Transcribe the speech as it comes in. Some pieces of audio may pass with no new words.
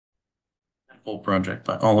Catapult Project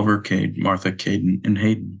by Oliver Cade, Martha Caden, and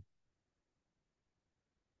Hayden.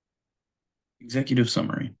 Executive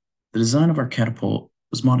summary. The design of our catapult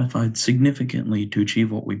was modified significantly to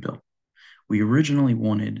achieve what we built. We originally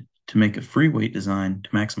wanted to make a free weight design to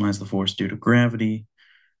maximize the force due to gravity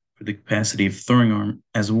for the capacity of the throwing arm,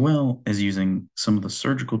 as well as using some of the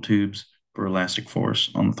surgical tubes for elastic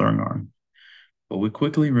force on the throwing arm. But we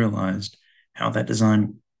quickly realized how that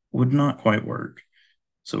design would not quite work,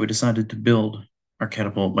 so we decided to build our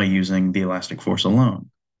catapult by using the elastic force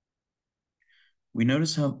alone. We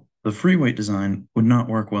noticed how the free weight design would not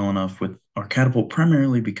work well enough with our catapult,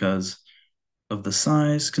 primarily because of the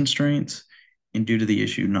size constraints and due to the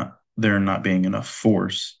issue not being enough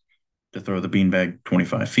force to throw the beanbag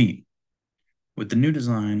 25 feet. With the new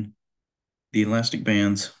design, the elastic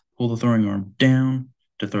bands pull the throwing arm down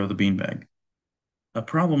to throw the beanbag. A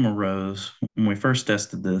problem arose when we first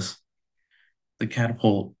tested this. The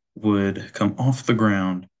catapult would come off the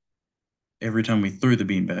ground every time we threw the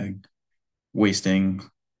beanbag, wasting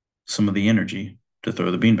some of the energy to throw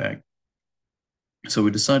the beanbag. So we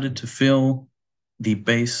decided to fill the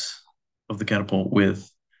base of the catapult with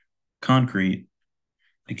concrete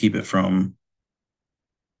to keep it from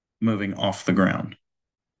moving off the ground.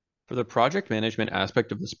 For the project management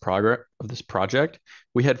aspect of this project,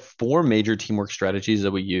 we had four major teamwork strategies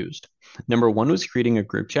that we used. Number one was creating a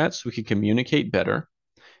group chat so we could communicate better.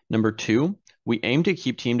 Number two, we aimed to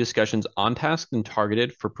keep team discussions on task and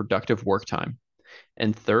targeted for productive work time.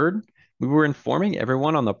 And third, we were informing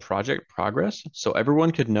everyone on the project progress so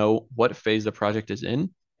everyone could know what phase the project is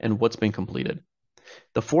in and what's been completed.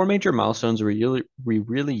 The four major milestones we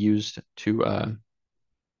really used to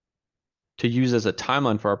use as a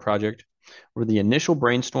timeline for our project were the initial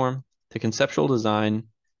brainstorm, the conceptual design,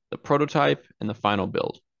 the prototype, and the final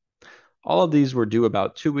build. All of these were due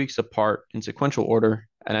about 2 weeks apart in sequential order,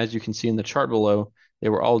 and as you can see in the chart below, they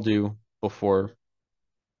were all due before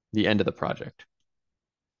the end of the project.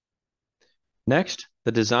 Next,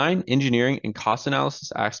 the design, engineering, and cost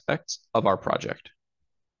analysis aspects of our project.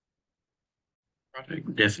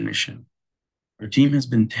 Project definition. Our team has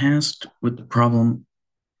been tasked with the problem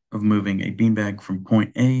of moving a beanbag from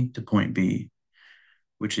point A to point B,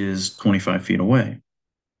 which is 25 feet away,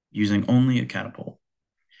 using only a catapult.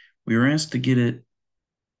 We were asked to get it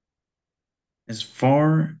as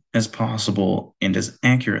far as possible and as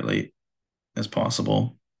accurately as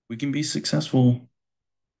possible. We can be successful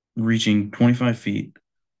reaching 25 feet,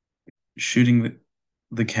 shooting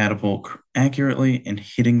the catapult accurately and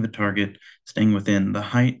hitting the target, staying within the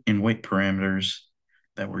height and weight parameters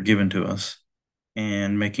that were given to us,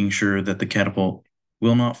 and making sure that the catapult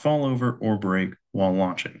will not fall over or break while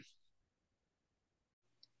launching.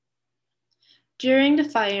 During the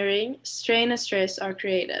firing, strain and stress are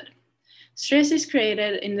created. Stress is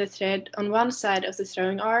created in the thread on one side of the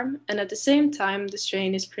throwing arm, and at the same time, the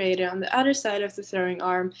strain is created on the other side of the throwing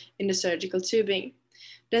arm in the surgical tubing.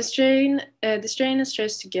 The strain and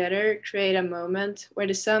stress together create a moment where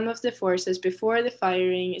the sum of the forces before the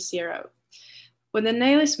firing is zero. When the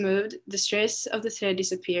nail is moved, the stress of the thread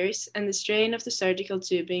disappears, and the strain of the surgical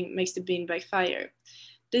tubing makes the beanbag fire.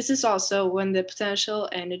 This is also when the potential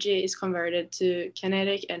energy is converted to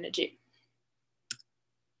kinetic energy.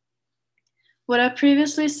 What I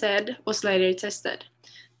previously said was later tested.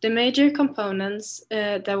 The major components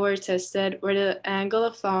that were tested were the angle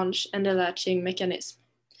of launch and the latching mechanism.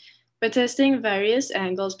 By testing various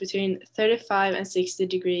angles between 35 and 60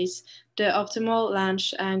 degrees, the optimal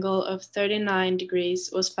launch angle of 39 degrees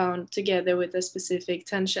was found together with a specific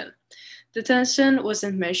tension. The tension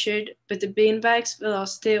wasn't measured, but the beanbag's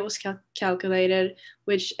velocity was calculated,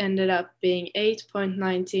 which ended up being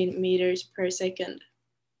 8.19 meters per second.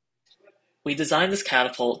 We designed this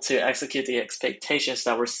catapult to execute the expectations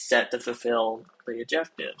that were set to fulfill the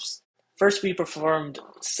objectives. First, we performed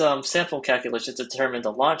some sample calculations to determine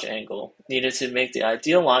the launch angle needed to make the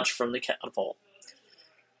ideal launch from the catapult.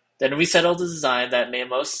 Then we settled the design that made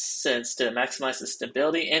most sense to maximize the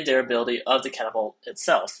stability and durability of the catapult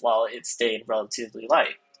itself while it stayed relatively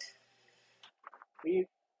light.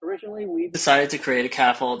 Originally, we decided to create a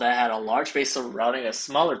catapult that had a large base surrounding a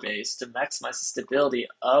smaller base to maximize the stability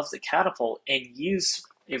of the catapult and use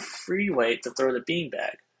a free weight to throw the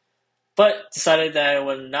beanbag, but decided that it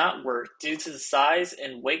would not work due to the size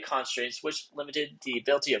and weight constraints, which limited the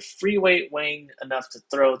ability of free weight weighing enough to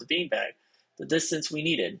throw the beanbag the distance we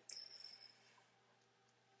needed.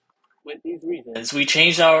 With these reasons, we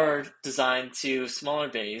changed our design to smaller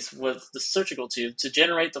bays with the surgical tube to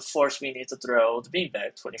generate the force we need to throw the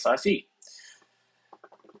beanbag 25 feet.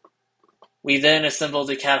 We then assembled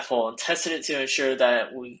the catapult and tested it to ensure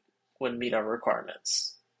that we would meet our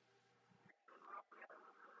requirements.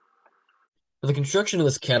 For the construction of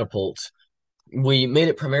this catapult, we made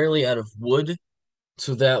it primarily out of wood,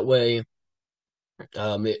 so that way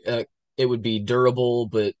um, it, uh, it would be durable,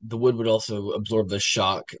 but the wood would also absorb the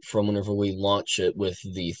shock from whenever we launch it with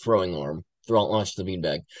the throwing arm, launch the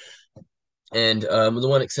beanbag. And the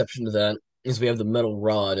one exception to that is we have the metal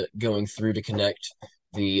rod going through to connect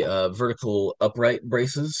the vertical upright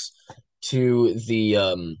braces to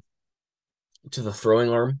the throwing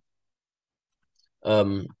arm.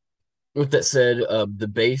 Um, with that said, the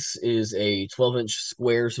base is a 12-inch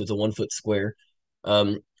square, so it's a 1 foot square,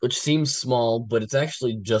 which seems small, but it's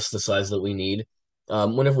actually just the size that we need.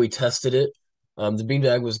 Whenever we tested it, the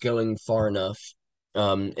beanbag was going far enough,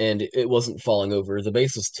 and it wasn't falling over. The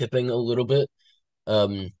base was tipping a little bit,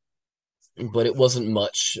 um, but it wasn't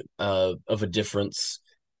much of a difference.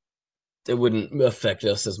 It wouldn't affect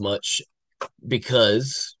us as much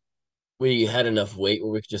because we had enough weight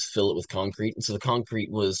where we could just fill it with concrete, and so the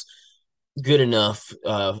concrete was good enough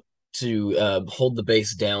to hold the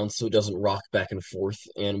base down so it doesn't rock back and forth,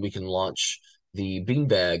 and we can launch the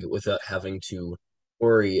beanbag without having to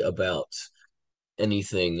worry about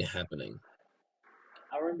anything happening.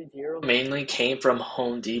 Our material mainly came from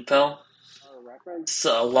Home Depot. Our reference,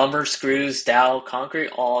 lumber, screws, dowel,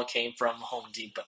 concrete all came from Home Depot.